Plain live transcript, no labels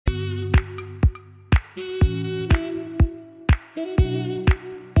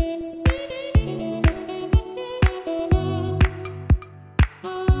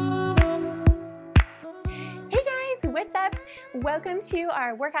welcome to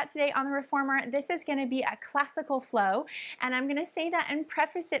our workout today on the reformer. This is going to be a classical flow, and I'm going to say that and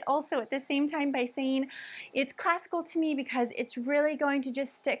preface it also at the same time by saying it's classical to me because it's really going to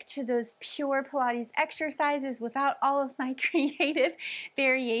just stick to those pure Pilates exercises without all of my creative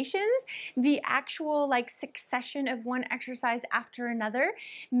variations. The actual succession of one exercise after another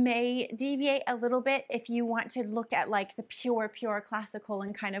may deviate a little bit if you want to look at the pure classical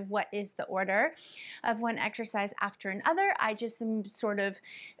and kind of what is the order of one exercise after another. I just am sort of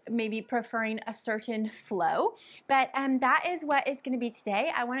maybe preferring a certain flow, but that is what is going to be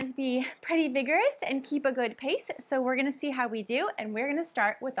today. I want it to be pretty vigorous and keep a good pace, so we're going to see how we do, and we're going to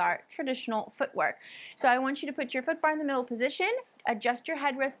start with our traditional footwork. So I want you to put your foot bar in the middle position, adjust your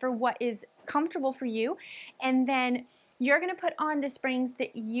headrest for what is comfortable for you, and then you're going to put on the springs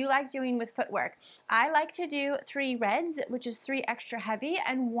that you like doing with footwork. I like to do 3 reds, which is 3 extra heavy,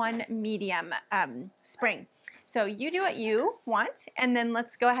 and 1 medium spring. So you do what you want, and then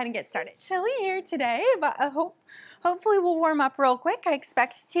let's go ahead and get started. It's chilly here today, but hopefully we'll warm up real quick. I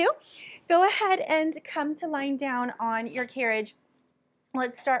expect to. Go ahead and come to lying down on your carriage.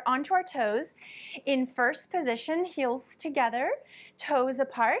 Let's start onto our toes. In first position, heels together, toes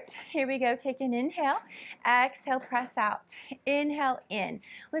apart. Here we go, take an inhale, exhale, press out, inhale in.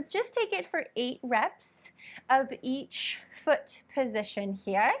 Let's just take it for 8 reps of each foot position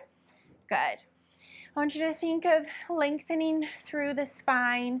here. Good. I want you to think of lengthening through the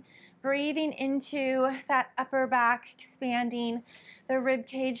spine, breathing into that upper back, expanding the rib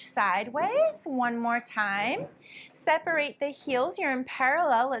cage sideways. One more time. Separate the heels. You're in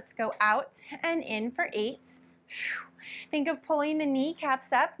parallel. Let's go out and in for 8. Think of pulling the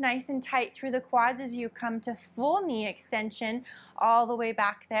kneecaps up nice and tight through the quads as you come to full knee extension all the way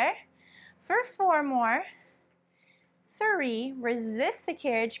back there. For 4 more. 3, resist the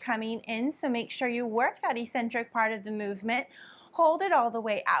carriage coming in, so make sure you work that eccentric part of the movement. Hold it all the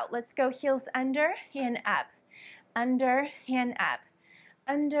way out. Let's go heels under and up, under and up,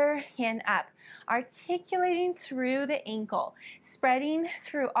 under and up. Articulating through the ankle, spreading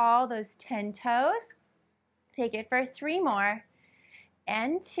through all those 10 toes. Take it for 3 more,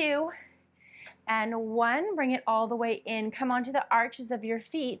 and 2, and 1. Bring it all the way in. Come onto the arches of your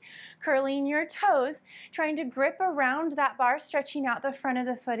feet, curling your toes, trying to grip around that bar, stretching out the front of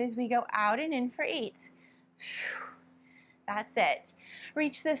the foot as we go out and in for 8. That's it.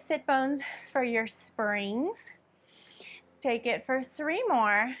 Reach the sit bones for your springs. Take it for 3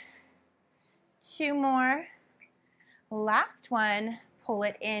 more, 2 more, last one. Pull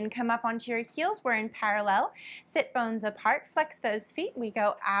it in, come up onto your heels. We're in parallel, sit bones apart, flex those feet. We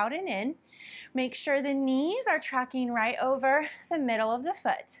go out and in. Make sure the knees are tracking right over the middle of the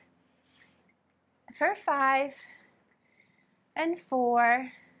foot. For 5, and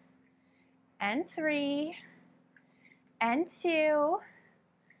 4, and 3, and 2.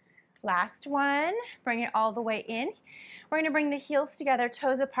 Last one. Bring it all the way in. We're going to bring the heels together,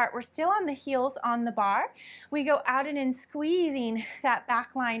 toes apart. We're still on the heels on the bar. We go out and in, squeezing that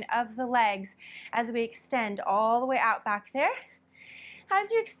back line of the legs as we extend all the way out back there.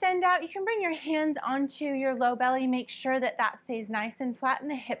 As you extend out, you can bring your hands onto your low belly. Make sure that that stays nice and flat and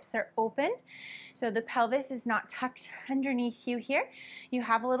the hips are open, so the pelvis is not tucked underneath you here. You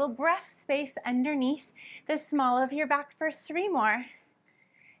have a little breath space underneath the small of your back for 3 more,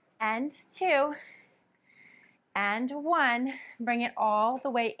 and 2, and 1. Bring it all the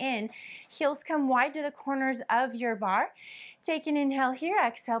way in. Heels come wide to the corners of your bar. Take an inhale here,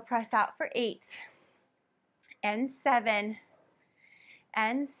 exhale, press out for 8, and 7,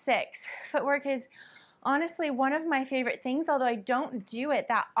 and 6. Footwork is honestly one of my favorite things, although I don't do it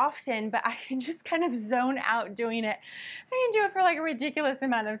that often, but I can just kind of zone out doing it. I can do it for a ridiculous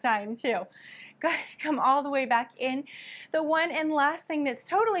amount of time too. Good. Come all the way back in. The one and last thing that's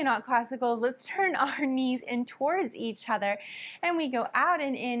totally not classical is let's turn our knees in towards each other, and we go out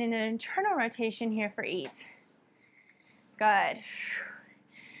and in an internal rotation here for 8. Good.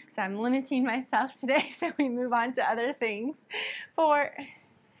 So I'm limiting myself today, so we move on to other things. 4,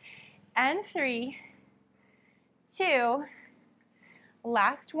 and 3, 2,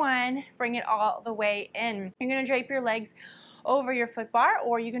 last one. Bring it all the way in. You're going to drape your legs over your foot bar,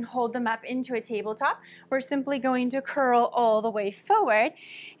 or you can hold them up into a tabletop. We're simply going to curl all the way forward,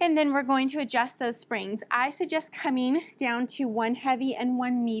 and then we're going to adjust those springs. I suggest coming down to 1 heavy and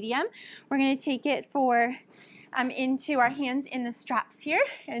 1 medium. We're going to take it for into our hands in the straps here,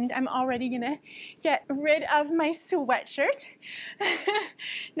 and I'm already gonna get rid of my sweatshirt.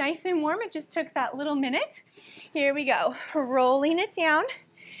 Nice and warm. It just took that little minute. Here we go. Rolling it down.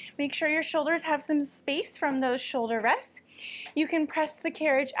 Make sure your shoulders have some space from those shoulder rests. You can press the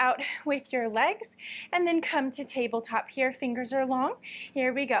carriage out with your legs and then come to tabletop here. Fingers are long.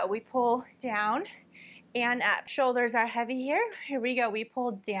 Here we go. We pull down and up. Shoulders are heavy here. Here we go. We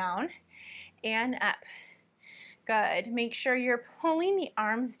pull down and up. Good. Make sure you're pulling the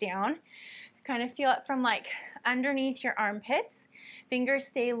arms down. Kind of feel it from like underneath your armpits. Fingers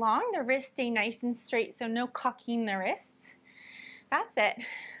stay long. The wrists stay nice and straight, so no cocking the wrists. That's it.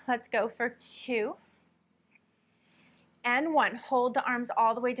 Let's go for 2 and 1. Hold the arms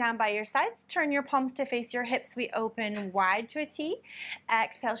all the way down by your sides. Turn your palms to face your hips. We open wide to a T.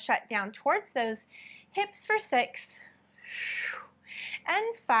 Exhale, shut down towards those hips for 6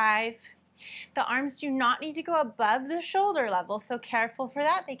 and 5. The arms do not need to go above the shoulder level, so careful for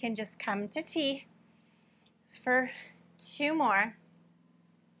that. They can just come to T for 2 more.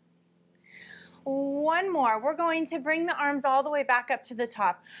 1 more. We're going to bring the arms all the way back up to the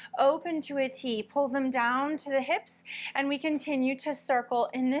top. Open to a T. Pull them down to the hips, and we continue to circle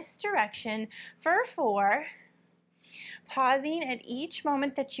in this direction for 4. Pausing at each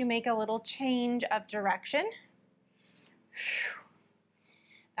moment that you make a little change of direction.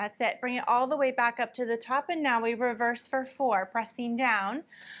 That's it. Bring it all the way back up to the top, and now we reverse for 4. Pressing down,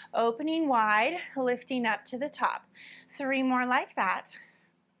 opening wide, lifting up to the top. 3 more like that.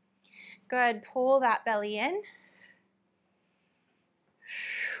 Good. Pull that belly in.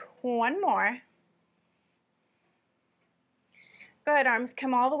 1 more. Good. Arms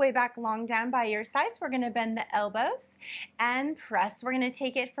come all the way back long down by your sides. We're going to bend the elbows and press. We're going to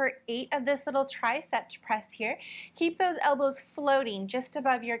take it for 8 of this little tricep press here. Keep those elbows floating just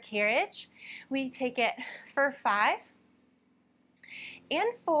above your carriage. We take it for 5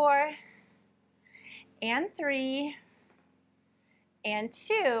 and 4 and 3 and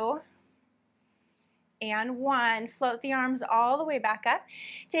 2 and 1. Float the arms all the way back up.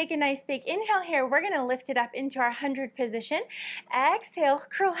 Take a nice big inhale here. We're going to lift it up into our 100 position. Exhale,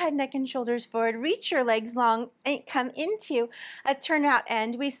 curl head, neck, and shoulders forward. Reach your legs long and come into a turnout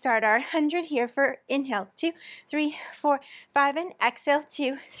end. We start our 100 here for inhale, 2, 3, 4, 5, and exhale,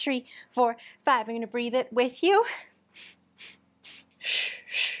 2, 3, 4, 5. I'm going to breathe it with you.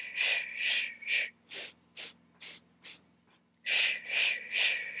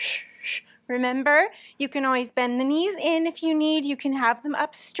 Remember, you can always bend the knees in if you need. You can have them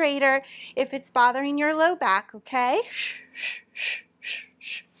up straighter if it's bothering your low back, okay?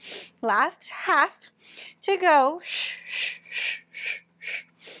 Last half to go.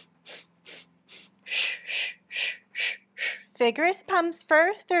 Vigorous pumps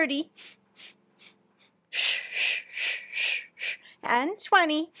for 30 and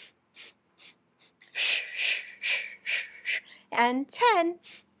 20 and 10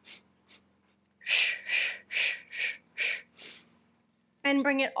 and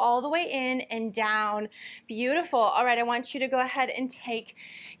bring it all the way in and down. Beautiful. All right, I want you to go ahead and take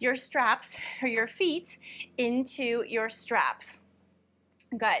your straps or your feet into your straps.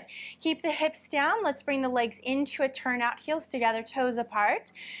 Good. Keep the hips down. Let's bring the legs into a turnout, heels together, toes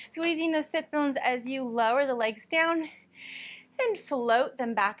apart. Squeezing those sit bones as you lower the legs down and float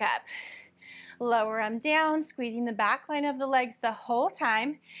them back up. Lower them down, squeezing the back line of the legs the whole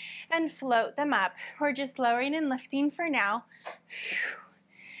time, and float them up. We're just lowering and lifting for now.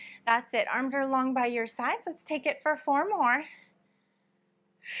 That's it. Arms are long by your sides. Let's take it for 4 more.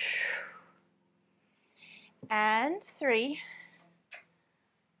 And 3.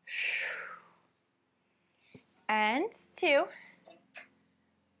 And 2.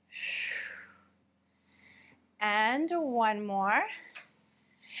 And 1 more.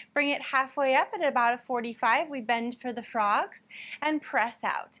 Bring it halfway up at about a 45. We bend for the frogs and press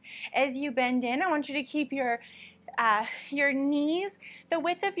out. As you bend in, I want you to keep your knees the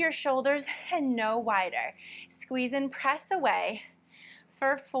width of your shoulders and no wider. Squeeze and press away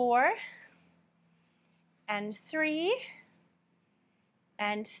for 4 and 3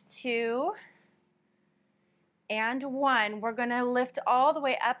 and 2 and 1. We're going to lift all the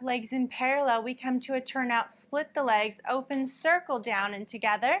way up, legs in parallel. We come to a turnout, split the legs, open, circle down and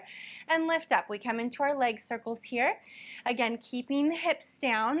together, and lift up. We come into our leg circles here. Again, keeping the hips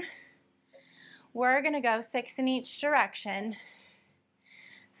down. We're going to go 6 in each direction.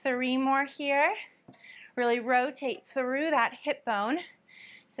 3 more here. Really rotate through that hip bone.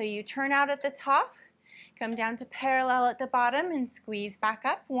 So you turn out at the top, come down to parallel at the bottom, and squeeze back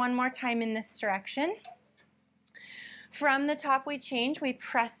up. 1 more time in this direction. From the top we change, we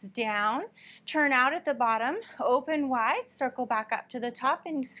press down, turn out at the bottom, open wide, circle back up to the top,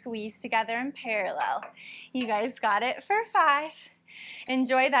 and squeeze together in parallel. You guys got it for 5.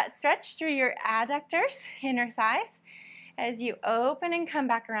 Enjoy that stretch through your adductors, inner thighs, as you open and come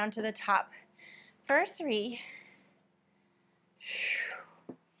back around to the top for 3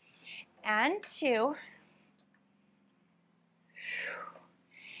 and 2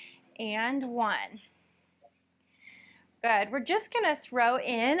 and 1. Good. We're just going to throw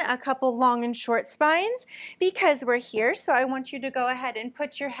in a couple long and short spines because we're here. So I want you to go ahead and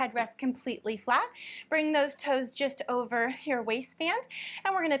put your headrest completely flat. Bring those toes just over your waistband.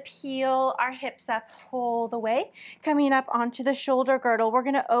 And we're going to peel our hips up all the way, coming up onto the shoulder girdle. We're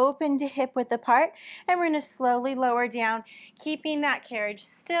going to open to hip width apart, and we're going to slowly lower down, keeping that carriage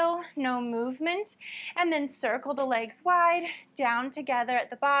still, no movement. And then circle the legs wide, down together at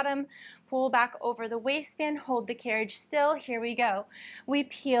the bottom. Pull back over the waistband, hold the carriage still. Here we go. We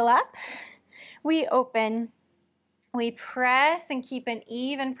peel up, we open, we press and keep an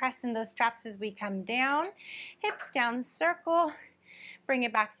even press in those straps as we come down. Hips down, circle, bring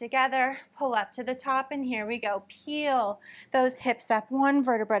it back together, pull up to the top, and here we go. Peel those hips up one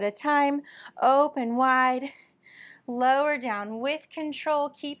vertebra at a time, open wide. Lower down with control.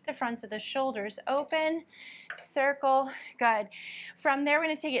 Keep the fronts of the shoulders open. Circle. Good. From there, we're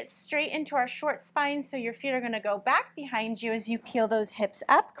going to take it straight into our short spine. So your feet are going to go back behind you as you peel those hips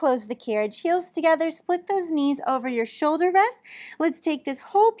up. Close the carriage. Heels together. Split those knees over your shoulder rest. Let's take this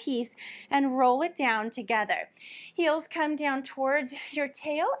whole piece and roll it down together. Heels come down towards your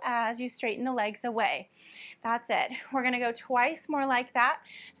tail as you straighten the legs away. That's it. We're going to go twice more like that.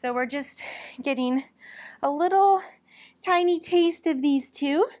 So we're just getting a little tiny taste of these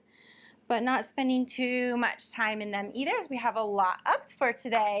two, but not spending too much time in them either, as we have a lot up for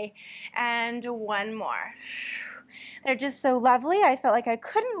today. And one more. They're just so lovely. I felt like I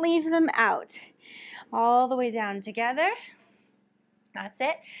couldn't leave them out. All the way down together. That's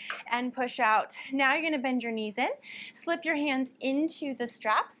it. And push out. Now you're going to bend your knees in. Slip your hands into the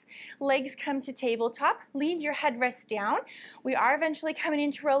straps. Legs come to tabletop. Leave your headrest down. We are eventually coming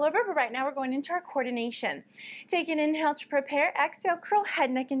into rollover, but right now we're going into our coordination. Take an inhale to prepare. Exhale, curl head,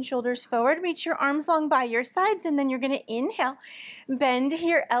 neck, and shoulders forward. Reach your arms long by your sides, and then you're going to inhale. Bend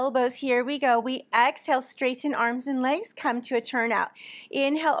your elbows. Here we go. We exhale, straighten arms and legs. Come to a turn out.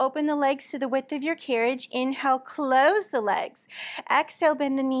 Inhale, open the legs to the width of your carriage. Inhale, close the legs. Exhale,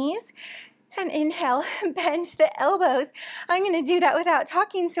 bend the knees, and inhale, bend the elbows. I'm going to do that without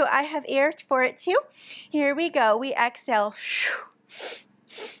talking, so I have air for it too. Here we go. We exhale.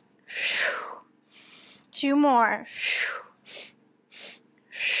 2 more.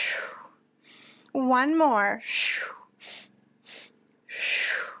 1 more.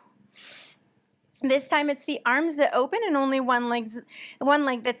 This time it's the arms that open and only one leg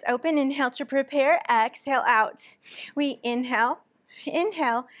that's open. Inhale to prepare. Exhale out. We inhale.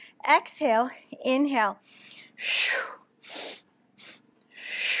 Inhale, exhale, inhale.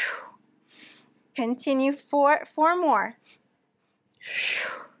 Continue 4 more.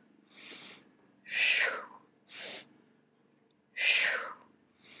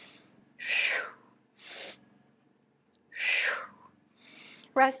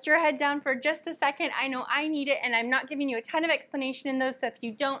 Rest your head down for just a second. I know I need it, and I'm not giving you a ton of explanation in those, so if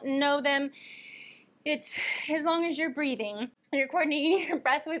you don't know them, it's as long as you're breathing. You're coordinating your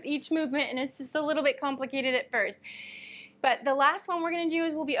breath with each movement, and it's just a little bit complicated at first. But the last one we're going to do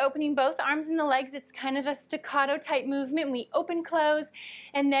is we'll be opening both arms and the legs. It's kind of a staccato type movement. We open, close,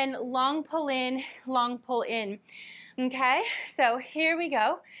 and then long pull in, long pull in. Okay, so here we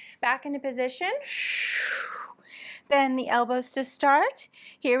go. Back into position. Bend the elbows to start.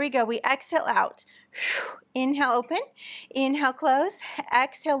 Here we go. We exhale out. Inhale, open. Inhale, close.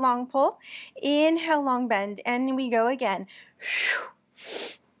 Exhale, long pull. Inhale, long bend. And we go again.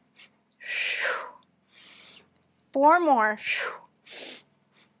 4 more.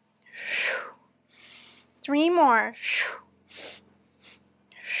 3 more.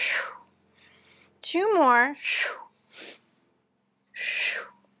 2 more.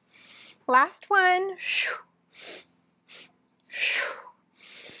 Last one.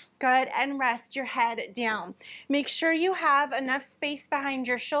 Good, and rest your head down. Make sure you have enough space behind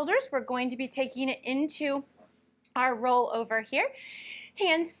your shoulders. We're going to be taking it into our roll over here.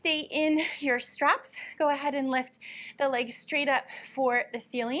 Hands stay in your straps. Go ahead and lift the legs straight up for the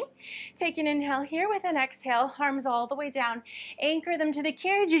ceiling. Take an inhale here with an exhale, arms all the way down. Anchor them to the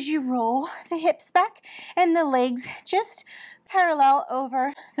carriage as you roll the hips back and the legs just parallel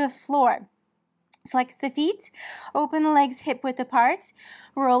over the floor. Flex the feet, open the legs hip width apart,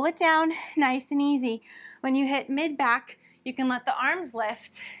 roll it down nice and easy. When you hit mid-back, you can let the arms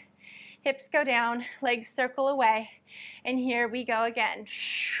lift, hips go down, legs circle away, and here we go again.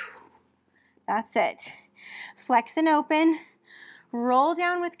 That's it. Flex and open, roll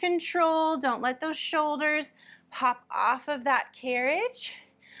down with control, don't let those shoulders Pop off of that carriage.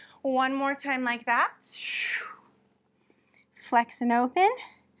 One more time like that. Flex and open.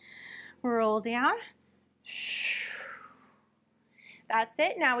 Roll down. That's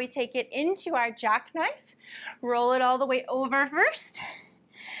it. Now we take it into our jackknife. Roll it all the way over first.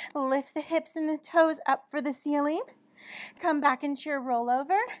 Lift the hips and the toes up for the ceiling. Come back into your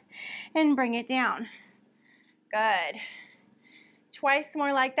rollover and bring it down. Good. Twice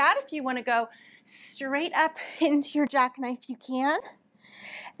more like that. If you want to go straight up into your jackknife, you can.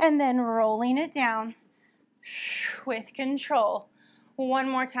 And then rolling it down with control. One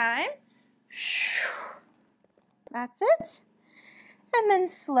more time. That's it. And then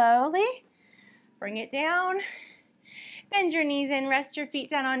slowly bring it down. Bend your knees in, rest your feet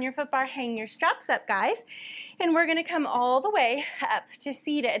down on your foot bar, hang your straps up, guys. And we're gonna come all the way up to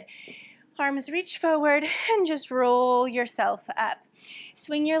seated. Arms reach forward and just roll yourself up.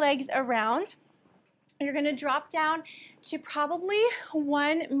 Swing your legs around. You're gonna drop down to probably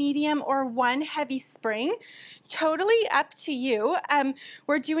one medium or one heavy spring. Totally up to you.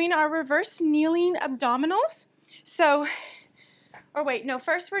 We're doing our reverse kneeling abdominals. So, or wait, no,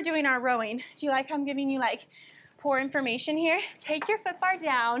 first we're doing our rowing. Do you like how I'm giving you like poor information here? Take your foot bar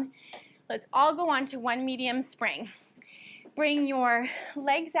down. Let's all go on to one medium spring. Bring your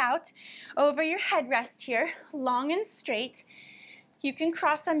legs out over your headrest here, long and straight. You can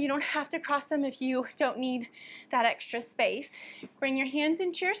cross them. You don't have to cross them if you don't need that extra space. Bring your hands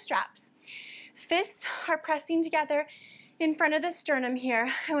into your straps. Fists are pressing together in front of the sternum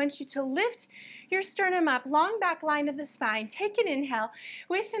here. I want you to lift your sternum up, long back line of the spine. Take an inhale.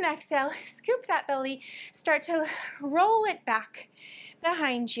 With an exhale, scoop that belly. Start to roll it back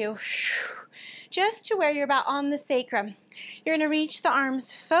behind you, just to where you're about on the sacrum. You're gonna reach the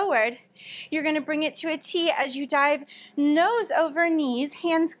arms forward. You're gonna bring it to a T as you dive nose over knees,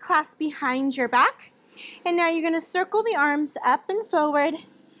 hands clasped behind your back. And now you're gonna circle the arms up and forward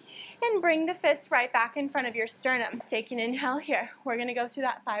and bring the fists right back in front of your sternum. Take an inhale here. We're gonna go through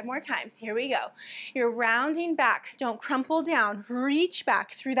that 5 more times. Here we go. You're rounding back. Don't crumple down. Reach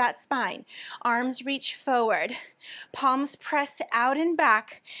back through that spine. Arms reach forward. Palms press out and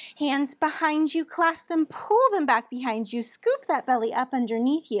back. Hands behind you. Clasp them. Pull them back behind you. Scoop that belly up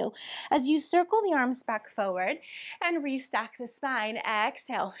underneath you as you circle the arms back forward and restack the spine.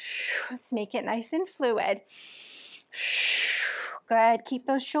 Exhale. Let's make it nice and fluid. Good. Keep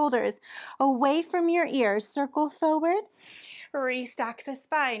those shoulders away from your ears. Circle forward. Restack the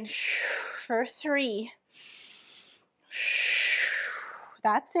spine for 3.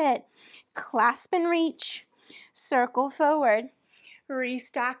 That's it. Clasp and reach. Circle forward.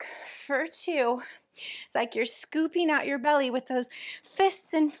 Restack for 2. It's like you're scooping out your belly with those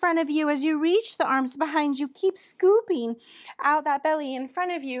fists in front of you as you reach the arms behind you. Keep scooping out that belly in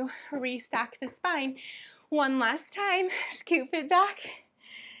front of you. Restack the spine. One last time. Scoop it back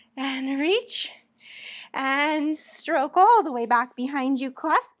and reach and stroke all the way back behind you.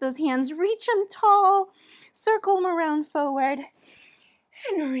 Clasp those hands. Reach them tall. Circle them around forward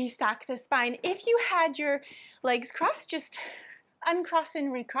and restack the spine. If you had your legs crossed, just uncross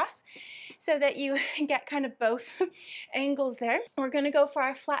and recross so that you get kind of both angles there. We're going to go for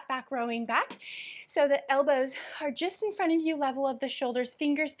our flat back rowing back so the elbows are just in front of you, level of the shoulders,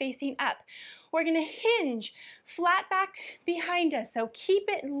 fingers facing up. We're going to hinge flat back behind us, so keep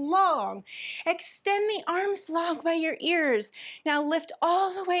it long. Extend the arms long by your ears. Now lift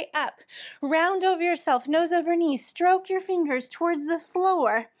all the way up. Round over yourself, nose over knees. Stroke your fingers towards the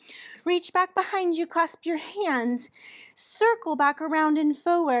floor. Reach back behind you, clasp your hands. Circle back around and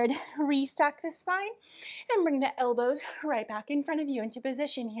forward. Restack the spine and bring the elbows right back in front of you into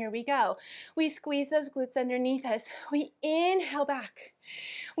position. Here we go. We squeeze those glutes underneath us. We inhale back.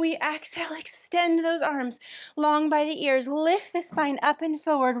 We exhale, extend those arms long by the ears. Lift the spine up and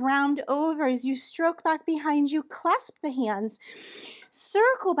forward. Round over as you stroke back behind you. Clasp the hands.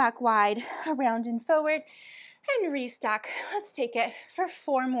 Circle back wide, around and forward, and restack. Let's take it for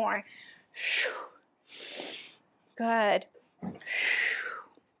 4 more. Good.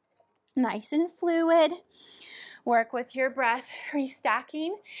 Nice and fluid. Work with your breath.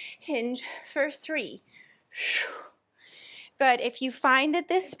 Restacking. Hinge for 3. Good. If you find that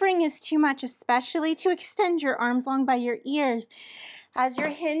this spring is too much, especially to extend your arms long by your ears, as you're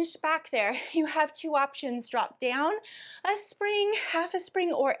hinged back there, you have 2 options. Drop down a spring, half a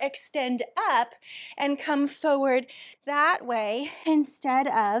spring, or extend up and come forward that way instead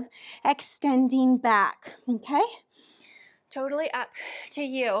of extending back. Okay? Totally up to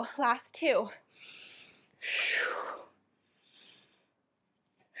you. Last 2.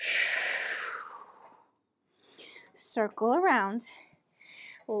 Circle around.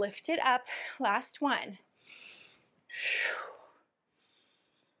 Lift it up. Last 1.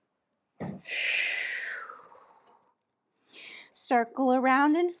 Circle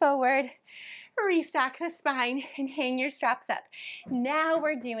around and forward. Restack the spine and hang your straps up. Now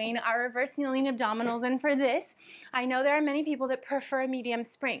we're doing our reverse kneeling abdominals, and for this, I know there are many people that prefer a medium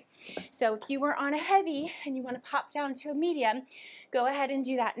spring. So if you were on a heavy and you want to pop down to a medium, go ahead and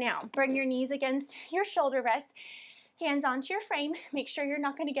do that now. Bring your knees against your shoulder rest, hands onto your frame. Make sure you're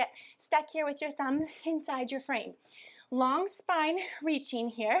not going to get stuck here with your thumbs inside your frame. Long spine reaching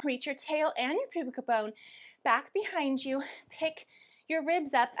here. Reach your tail and your pubic bone back behind you. Pick your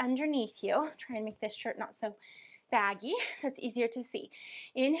ribs up underneath you. Try and make this shirt not so baggy so it's easier to see.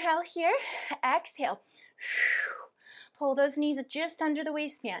 Inhale here, exhale. Pull those knees just under the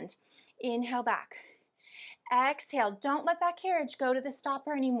waistband. Inhale back. Exhale. Don't let that carriage go to the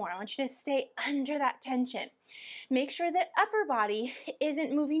stopper anymore. I want you to stay under that tension. Make sure that upper body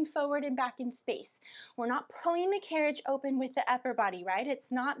isn't moving forward and back in space. We're not pulling the carriage open with the upper body, right?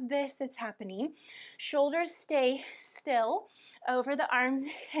 It's not this that's happening. Shoulders stay still over the arms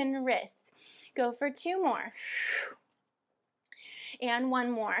and wrists. Go for 2 more. And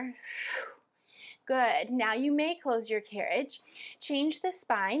 1 more. Good. Now you may close your carriage. Change the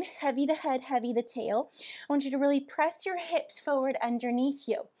spine. Heavy the head, heavy the tail. I want you to really press your hips forward underneath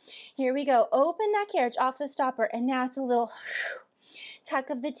you. Here we go. Open that carriage off the stopper, and now it's a little tuck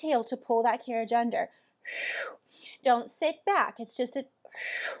of the tail to pull that carriage under. Don't sit back. It's just a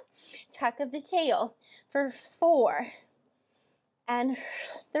tuck of the tail for 4 and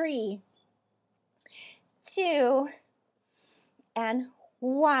 3, 2, and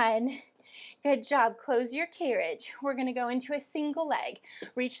 1. Good job. Close your carriage. We're going to go into a single leg.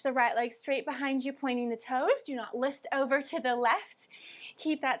 Reach the right leg straight behind you, pointing the toes. Do not list over to the left.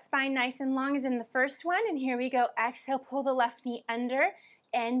 Keep that spine nice and long as in the first one. And here we go. Exhale, pull the left knee under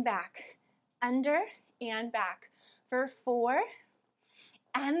and back. Under and back for 4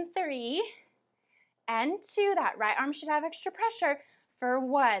 and 3 and 2. That right arm should have extra pressure for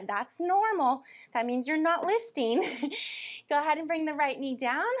 1. That's normal. That means you're not listing. Go ahead and bring the right knee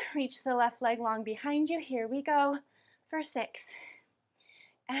down. Reach the left leg long behind you. Here we go for 6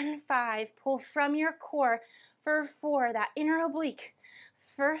 and 5. Pull from your core for 4. That inner oblique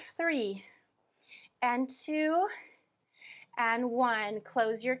for 3 and 2 and 1.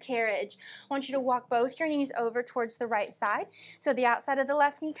 Close your carriage. I want you to walk both your knees over towards the right side. So the outside of the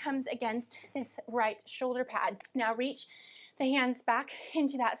left knee comes against this right shoulder pad. Now reach the hands back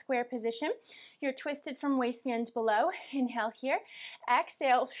into that square position. You're twisted from waistband below. Inhale here.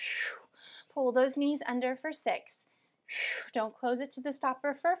 Exhale. Pull those knees under for 6. Don't close it to the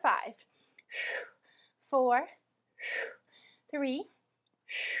stopper for 5, 4, 3,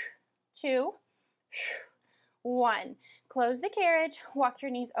 2, 1. Close the carriage. Walk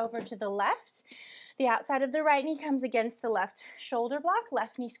your knees over to the left. The outside of the right knee comes against the left shoulder block.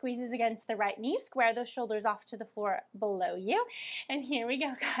 Left knee squeezes against the right knee. Square those shoulders off to the floor below you. And here we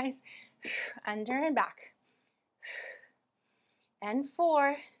go, guys. Under and back. And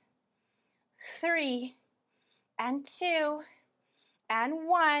 4, 3, and 2, and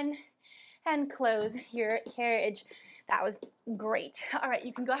 1. And close your carriage. That was great. All right,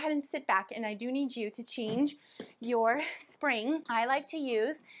 you can go ahead and sit back, and I do need you to change your spring. I like to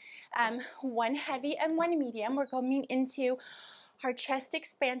use 1 heavy and 1 medium. We're going into our chest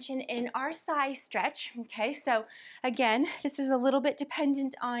expansion in our thigh stretch. Okay, so again, this is a little bit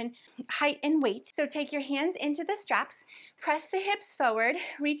dependent on height and weight. So take your hands into the straps, press the hips forward,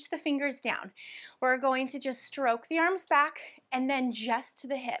 reach the fingers down. We're going to just stroke the arms back and then just to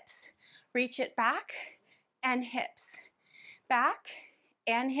the hips. Reach it back and hips, back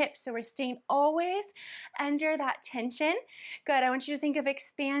and hips. So we're staying always under that tension. Good. I want you to think of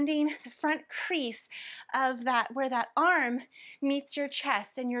expanding the front crease of that, where that arm meets your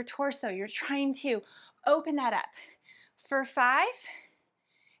chest and your torso. You're trying to open that up for 5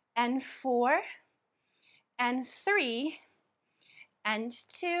 and 4 and 3 and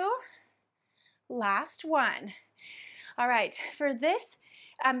 2. Last one. All right, for this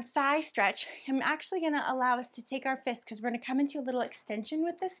thigh stretch, I'm actually going to allow us to take our fists because we're going to come into a little extension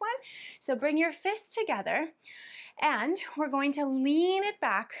with this one. So bring your fists together and we're going to lean it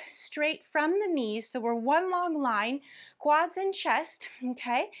back straight from the knees. So we're one long line, quads and chest,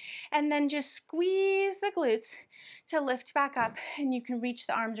 okay? And then just squeeze the glutes to lift back up, and you can reach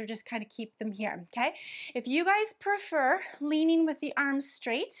the arms or just kind of keep them here, okay? If you guys prefer leaning with the arms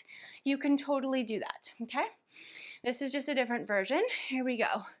straight, you can totally do that, okay? This is just a different version. Here we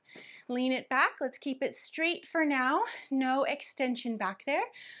go. Lean it back. Let's keep it straight for now. No extension back there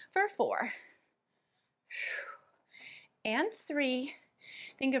for 4 and 3.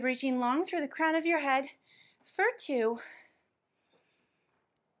 Think of reaching long through the crown of your head for 2,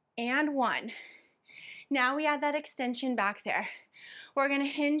 and 1. Now we add that extension back there. We're gonna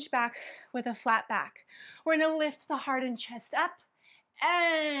hinge back with a flat back. We're gonna lift the heart and chest up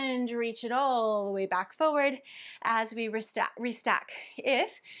and reach it all the way back forward as we restack.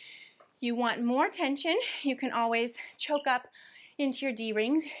 If you want more tension, you can always choke up into your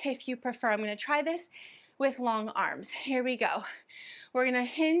D-rings if you prefer. I'm gonna try this with long arms. Here we go. We're gonna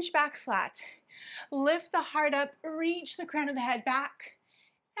hinge back flat, lift the heart up, reach the crown of the head back,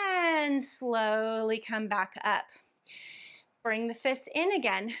 and slowly come back up. Bring the fists in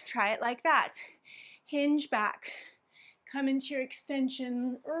again. Try it like that. Hinge back. Come into your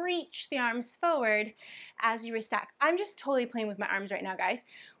extension. Reach the arms forward as you restack. I'm just totally playing with my arms right now, guys.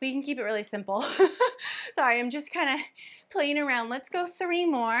 We can keep it really simple. Sorry, I'm just kind of playing around. Let's go 3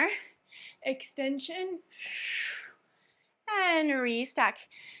 more. Extension. And restack.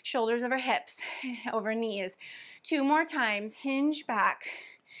 Shoulders over hips, over knees. 2 more times. Hinge back.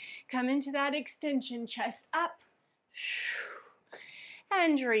 Come into that extension, chest up.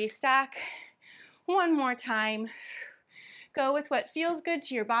 And restack. 1 more time. Go with what feels good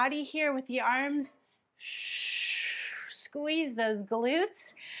to your body here with the arms. Squeeze those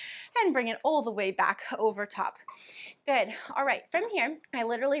glutes and bring it all the way back over top. Good. All right, from here, I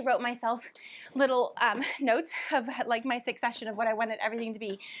literally wrote myself little notes of like my succession of what I wanted everything to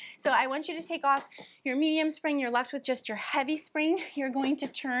be. So I want you to take off your medium spring. You're left with just your heavy spring. You're going to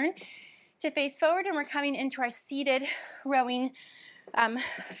turn to face forward, and we're coming into our seated rowing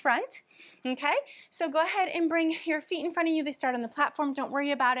front. Okay, so go ahead and bring your feet in front of you. They start on the platform. Don't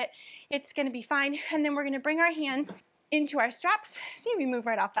worry about it. It's going to be fine. And then we're going to bring our hands into our straps. See, we move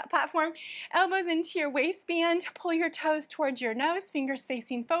right off that platform. Elbows into your waistband. Pull your toes towards your nose, fingers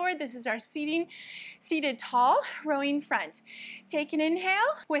facing forward. This is our seated tall rowing front. Take an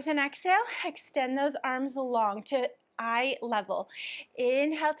inhale. With an exhale, extend those arms long to eye level.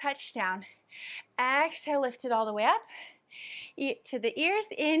 Inhale, touch down. Exhale, lift it all the way up to the ears.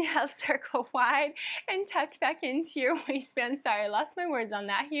 Inhale, circle wide and tuck back into your waistband. Sorry, I lost my words on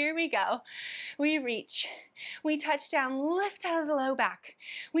that. Here we go. We reach. We touch down, lift out of the low back.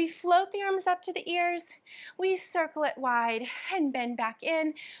 We float the arms up to the ears. We circle it wide and bend back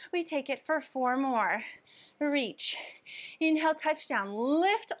in. We take it for 4 more. Reach. Inhale, touch down.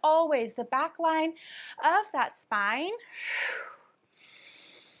 Lift always the back line of that spine.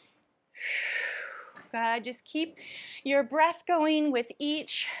 Good. Just keep your breath going with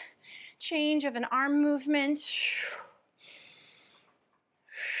each change of an arm movement.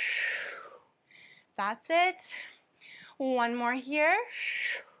 That's it. 1 more here.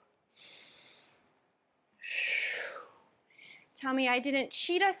 Tell me I didn't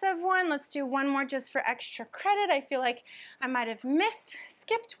cheat us of one. Let's do 1 more just for extra credit. I feel like I might have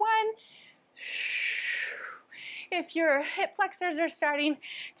skipped one. If your hip flexors are starting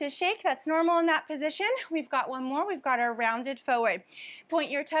to shake, that's normal in that position. We've got 1 more. We've got our rounded forward. Point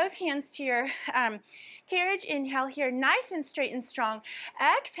your toes, hands to your carriage. Inhale here, nice and straight and strong.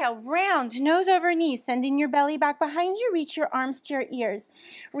 Exhale, round, nose over knees, sending your belly back behind you. Reach your arms to your ears.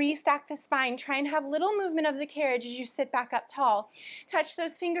 Restack the spine. Try and have little movement of the carriage as you sit back up tall. Touch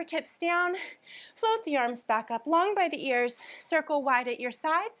those fingertips down. Float the arms back up long by the ears. Circle wide at your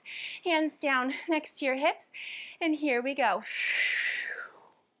sides. Hands down next to your hips. And here we go.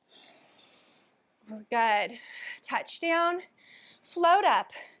 Good. Touch down, float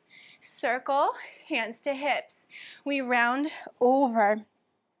up, circle, hands to hips. We round over.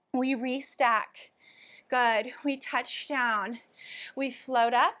 We restack. Good. We touch down. We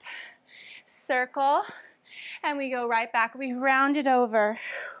float up, circle, and we go right back. We round it over.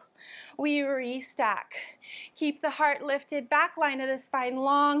 We restack. Keep the heart lifted, back line of the spine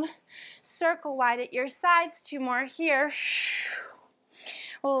long. Circle wide at your sides. 2 more here.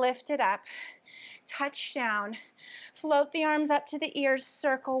 Lift it up. Touch down. Float the arms up to the ears.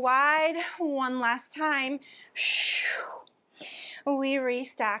 Circle wide. 1 last time. We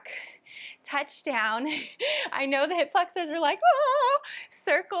restack. Touch down. I know the hip flexors are like, oh,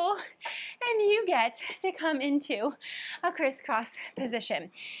 circle, and you get to come into a crisscross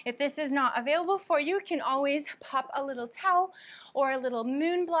position. If this is not available for you, you can always pop a little towel or a little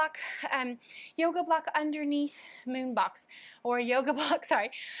moon block, yoga block underneath, moon box, or yoga block,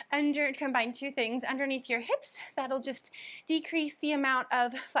 sorry, combine 2 things underneath your hips. That'll just decrease the amount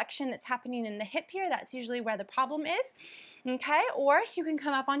of flexion that's happening in the hip here. That's usually where the problem is. Okay, or you can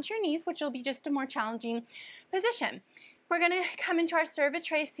come up onto your knees, which will be just a more challenging position. We're gonna come into our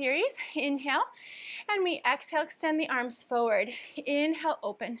Cervitrae series. Inhale, and we exhale, extend the arms forward. Inhale,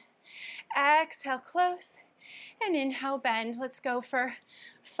 open. Exhale, close. and inhale, bend. Let's go for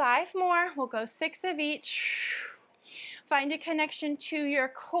 5 more. We'll go 6 of each. Find a connection to your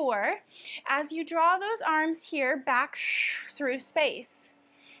core as you draw those arms here back through space.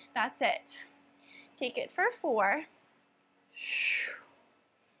 That's it. Take it for 4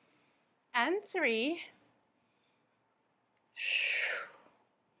 and 3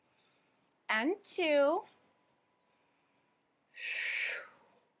 and 2.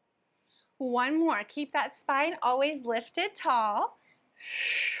 One more. Keep that spine always lifted tall.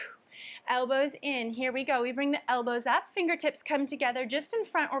 Elbows in. Here we go. We bring the elbows up. Fingertips come together just in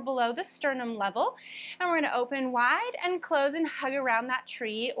front or below the sternum level. And we're going to open wide and close and hug around that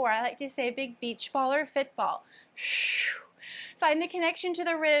tree, or I like to say big beach ball or fit ball. Find the connection to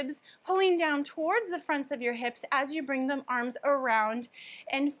the ribs, pulling down towards the fronts of your hips as you bring them arms around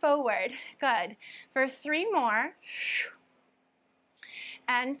and forward. Good. For 3 more.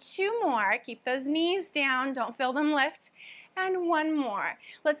 And 2 more. Keep those knees down. Don't feel them lift. And 1 more.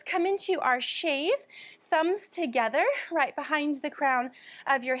 Let's come into our shave. Thumbs together right behind the crown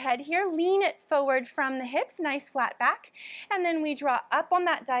of your head here. Lean it forward from the hips. Nice flat back. And then we draw up on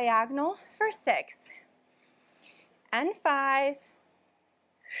that diagonal for 6. And 5.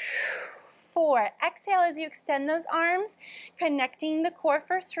 4. Exhale as you extend those arms, connecting the core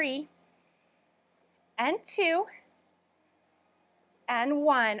for 3. And 2. And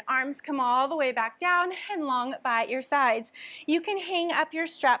 1. Arms come all the way back down and long by your sides. You can hang up your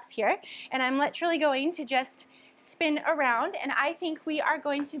straps here, and I'm literally going to just spin around, and I think we are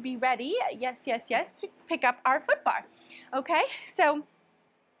going to be ready, yes, yes, yes, to pick up our foot bar. Okay, so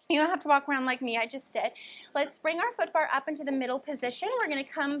you don't have to walk around like me, I just did. Let's bring our foot bar up into the middle position. We're gonna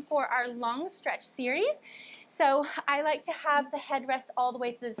come for our long stretch series. So I like to have the head rest all the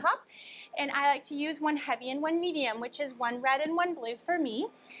way to the top, and I like to use one heavy and one medium, which is one red and one blue for me.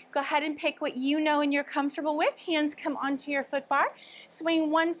 Go ahead and pick what you know and you're comfortable with. Hands come onto your foot bar.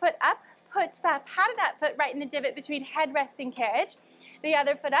 Swing one foot up, put that pad of that foot right in the divot between headrest and carriage. The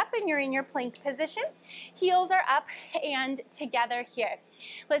other foot up and you're in your plank position. Heels are up and together here.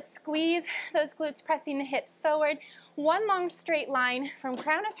 Let's squeeze those glutes, pressing the hips forward. One long straight line from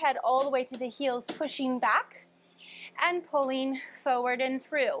crown of head all the way to the heels, pushing back and pulling forward and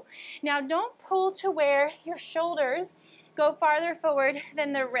through. Now don't pull to where your shoulders go farther forward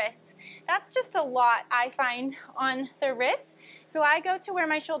than the wrists. That's just a lot, I find, on the wrists. So I go to where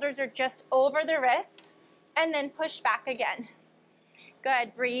my shoulders are just over the wrists and then push back again.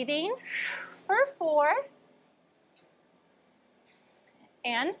 Good. Breathing for 4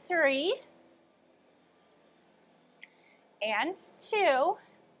 and 3 and 2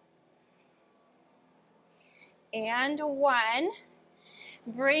 and 1.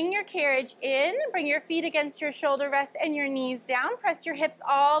 Bring your carriage in, bring your feet against your shoulder rest and your knees down. Press your hips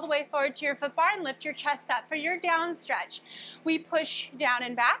all the way forward to your foot bar and lift your chest up for your down stretch. We push down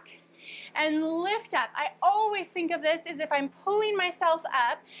and back and lift up. I always think of this as if I'm pulling myself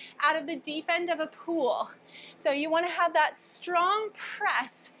up out of the deep end of a pool. So you want to have that strong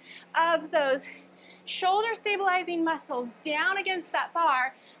press of those shoulder stabilizing muscles down against that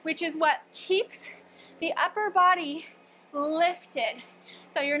bar, which is what keeps the upper body lifted.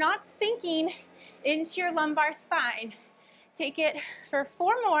 So you're not sinking into your lumbar spine. Take it for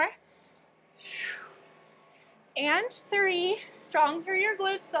 4 more. And 3, strong through your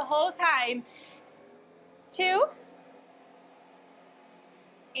glutes the whole time. 2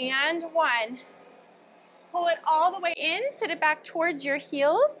 and 1. Pull it all the way in, sit it back towards your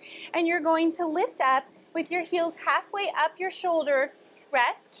heels, and you're going to lift up with your heels halfway up your shoulder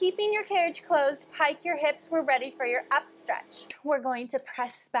rest, keeping your carriage closed, pike your hips. We're ready for your up stretch. We're going to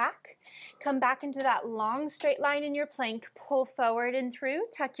press back, come back into that long straight line in your plank, pull forward and through,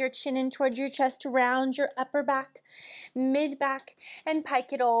 tuck your chin in towards your chest, round your upper back, mid back, and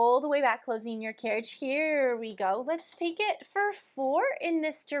pike it all the way back, closing your carriage. Here we go. Let's take it for 4 in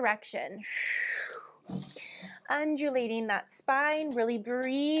this direction. Undulating that spine, really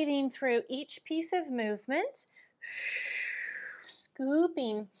breathing through each piece of movement.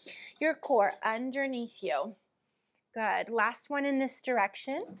 Scooping your core underneath you. Good. Last one in this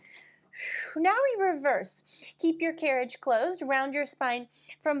direction. Now we reverse. Keep your carriage closed. Round your spine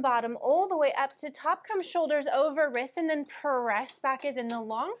from bottom all the way up to top. Come shoulders over wrists and then press back as in the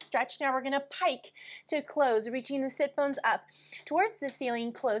long stretch. Now we're going to pike to close, reaching the sit bones up towards the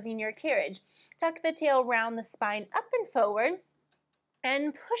ceiling, closing your carriage. Tuck the tail, round the spine up and forward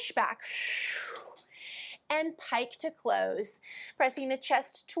and push back. And pike to close, pressing the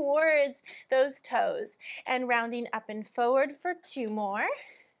chest towards those toes and rounding up and forward for 2 more,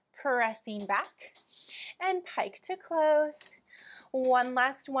 pressing back and pike to close. One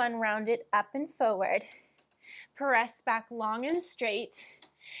last one, round it up and forward press back long and straight,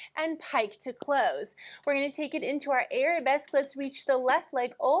 and pike to close. We're going to take it into our arabesque. Let's reach the left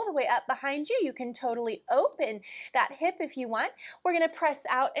leg all the way up behind you. You can totally open that hip if you want. We're going to press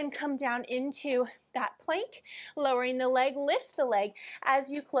out and come down into that plank, lowering the leg, lift the leg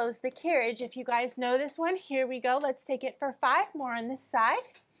as you close the carriage. If you guys know this one, here we go. Let's take it for 5 more on this side.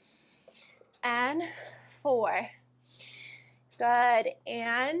 And 4. Good.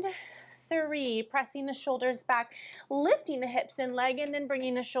 And 3, pressing the shoulders back, lifting the hips and leg, and then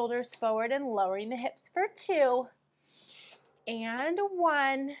bringing the shoulders forward and lowering the hips for 2. And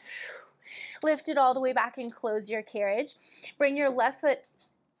 1. Lift it all the way back and close your carriage. Bring your left foot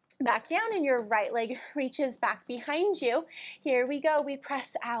back down and your right leg reaches back behind you. Here we go. We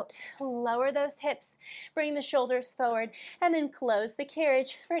press out, lower those hips, bring the shoulders forward, and then close the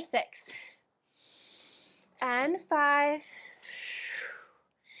carriage for 6. And 5.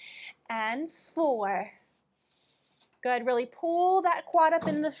 And 4. Good. Really pull that quad up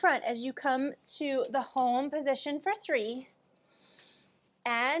in the front as you come to the home position for 3.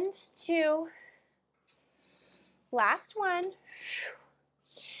 And 2. Last one.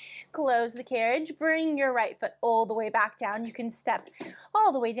 Close the carriage. Bring your right foot all the way back down. You can step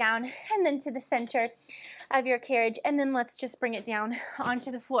all the way down and then to the center of your carriage, and then let's just bring it down onto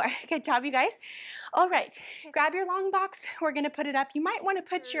the floor. Good job, you guys. All right, grab your long box. We're gonna put it up. You might wanna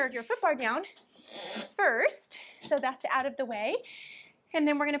put your foot bar down first, so that's out of the way. And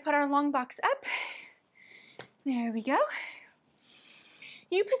then we're gonna put our long box up. There we go.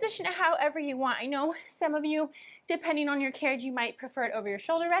 You position it however you want. I know some of you, depending on your carriage, you might prefer it over your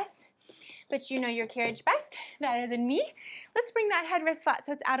shoulder rest, but you know your carriage best, better than me. Let's bring that headrest flat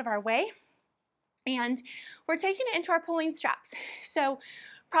so it's out of our way. And we're taking it into our pulling straps. So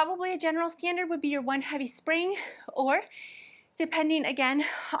probably a general standard would be your 1 heavy spring, or depending again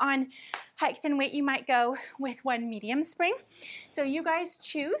on height and weight, you might go with 1 medium spring. So you guys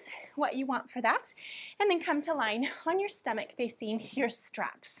choose what you want for that, and then come to line on your stomach facing your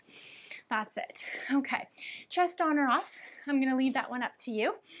straps. That's it. Okay, chest on or off. I'm gonna leave that one up to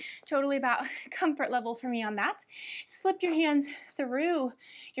you. Totally about comfort level for me on that. Slip your hands through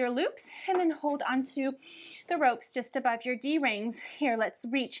your loops and then hold onto the ropes just above your D-rings. Here, let's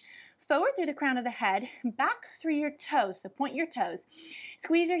reach forward through the crown of the head, back through your toes, so point your toes.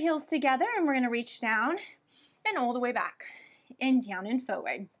 Squeeze your heels together, and we're gonna reach down and all the way back, and down and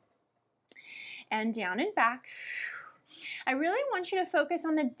forward, and down and back. I really want you to focus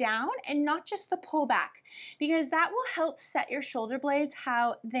on the down and not just the pull back, because that will help set your shoulder blades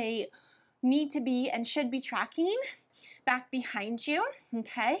how they need to be and should be tracking back behind you,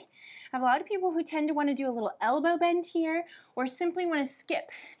 okay? I have a lot of people who tend to want to do a little elbow bend here, or simply want to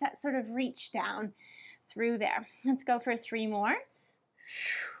skip that sort of reach down through there. Let's go for 3 more.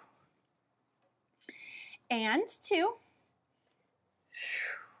 And 2.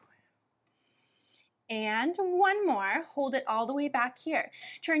 And 1 more. Hold it all the way back here.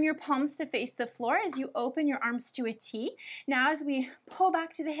 Turn your palms to face the floor as you open your arms to a T. Now as we pull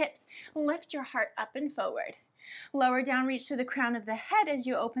back to the hips, lift your heart up and forward. Lower down, reach through the crown of the head as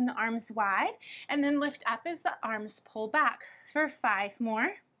you open the arms wide, and then lift up as the arms pull back for 5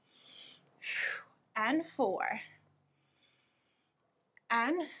 more. And 4.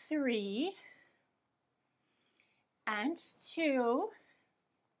 And 3. And 2.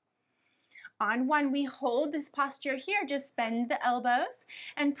 On 1, we hold this posture here. Just bend the elbows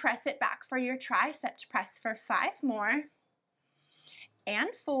and press it back for your tricep press for 5 more. And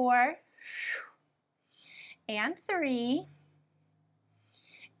 4. And 3.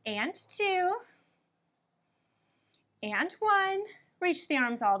 And 2. And 1. Reach the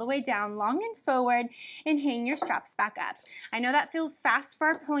arms all the way down, long and forward, and hang your straps back up. I know that feels fast for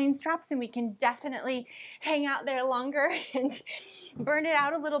our pulling straps, and we can definitely hang out there longer and burn it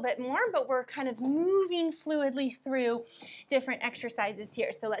out a little bit more, but we're kind of moving fluidly through different exercises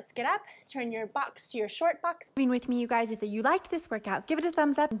here. So let's get up, turn your box to your short box. Being with me, you guys, if you liked this workout, give it a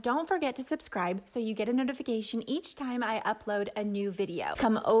thumbs up. Don't forget to subscribe so you get a notification each time I upload a new video.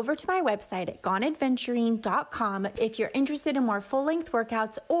 Come over to my website at goneadventuring.com if you're interested in more full-length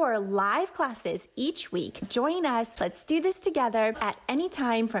workouts or live classes each week. Join us. Let's do this together at any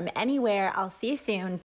time from anywhere. I'll see you soon.